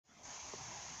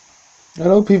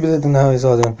Hello people that don't know how he's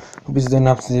all doing. Hope he's doing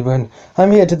absolutely well.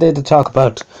 I'm here today to talk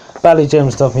about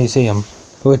Ballyjamesduff Museum,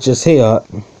 which is here.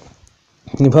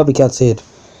 You probably can't see it.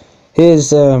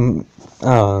 Here's and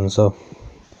so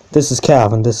this is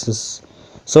cavan,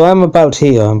 so I'm about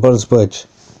here on Brothers Bridge.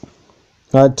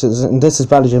 Right, and this is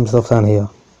Ballyjamesduff down here.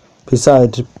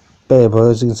 Beside Baber,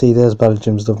 as you can see, there's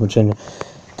Ballyjamesduff Virginia.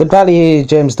 The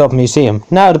Ballyjamesduff Museum.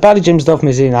 Now, the Ballyjamesduff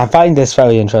Museum, I find this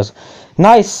very interesting.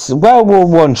 Nice World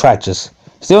War I trenches.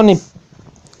 It's the only.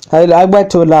 I went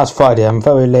to it last Friday. I'm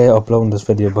very late uploading this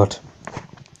video, but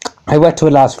I went to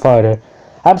it last Friday.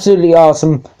 Absolutely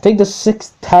awesome. I think there's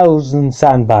 6,000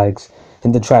 sandbags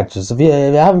in the trenches. If you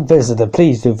haven't visited,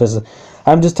 please do visit.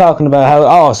 I'm just talking about how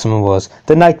awesome it was.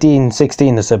 The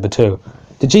 1916 December 2.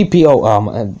 The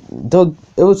GPO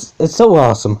it's so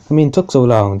awesome. I mean, it took so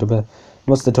long. It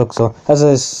must have took so. As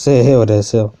I say, here it is.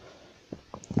 So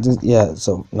yeah,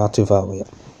 so not too far away.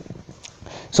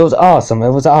 So it was awesome.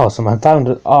 It was awesome. I found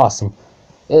it awesome.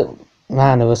 It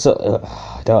was so.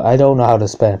 I don't know how to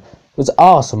explain it. It was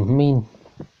awesome. I mean,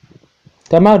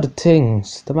 the amount of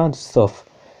things, the amount of stuff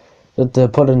that they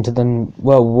put into the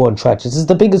World War I trench. This is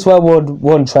the biggest World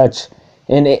War I trench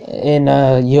in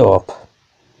Europe.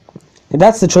 And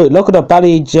that's the truth. Look it up,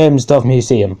 Ballyjamesduff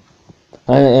Museum,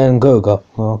 and Google.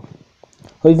 Or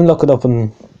even look it up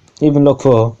and even look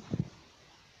for.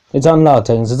 It's on a lot of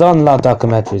things. It's on a lot of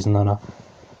documentaries and all that.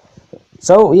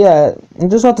 So yeah, I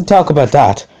just want to talk about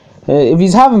that. If you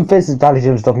haven't visited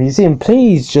Ballyjamesduff Museum,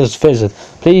 please just visit.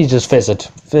 Please just visit.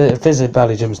 Visit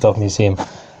Ballyjamesduff Museum,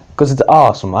 because it's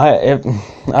awesome. It's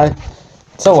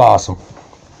so awesome.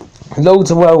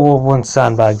 Loads of World War I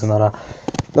sandbags and all that.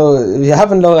 So if you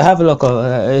haven't, have a look.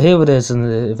 Here it is,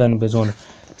 and if anybody's wondering,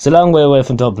 it's a long way away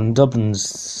from Dublin.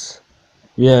 Dublin's.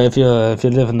 Yeah, if you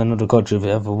live in another country, if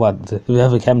you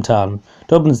ever came town,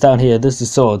 Dublin's down here. This is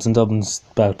Swords, and Dublin's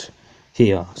about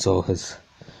here. So it's.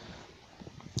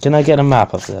 Can I get a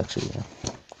map of it actually? Yeah.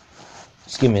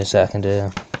 Just give me a second.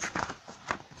 No,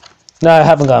 I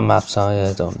haven't got a map. So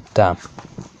yeah, don't. Damn,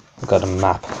 I've got a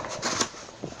map.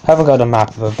 Haven't got a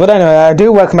map of it. But anyway, I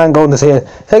do recommend going to see it.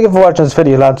 Thank you for watching this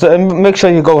video, lads. Make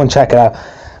sure you go and check it out.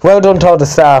 Well done to all the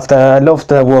staff there. I love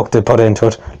the work they put into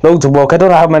it. Loads of work. I don't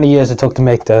know how many years it took to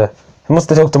make it must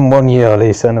have took them 1 year at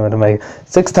least anyway to make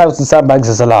 6,000 sandbags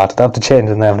is a lot. They have to change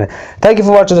it and everything. Thank you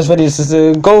for watching this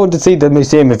video. Go to see the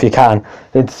museum if you can.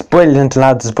 It's brilliant,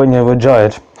 lads. It's brilliant. You'll enjoy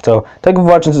it. So thank you for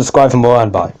watching. Subscribe for more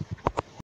and bye.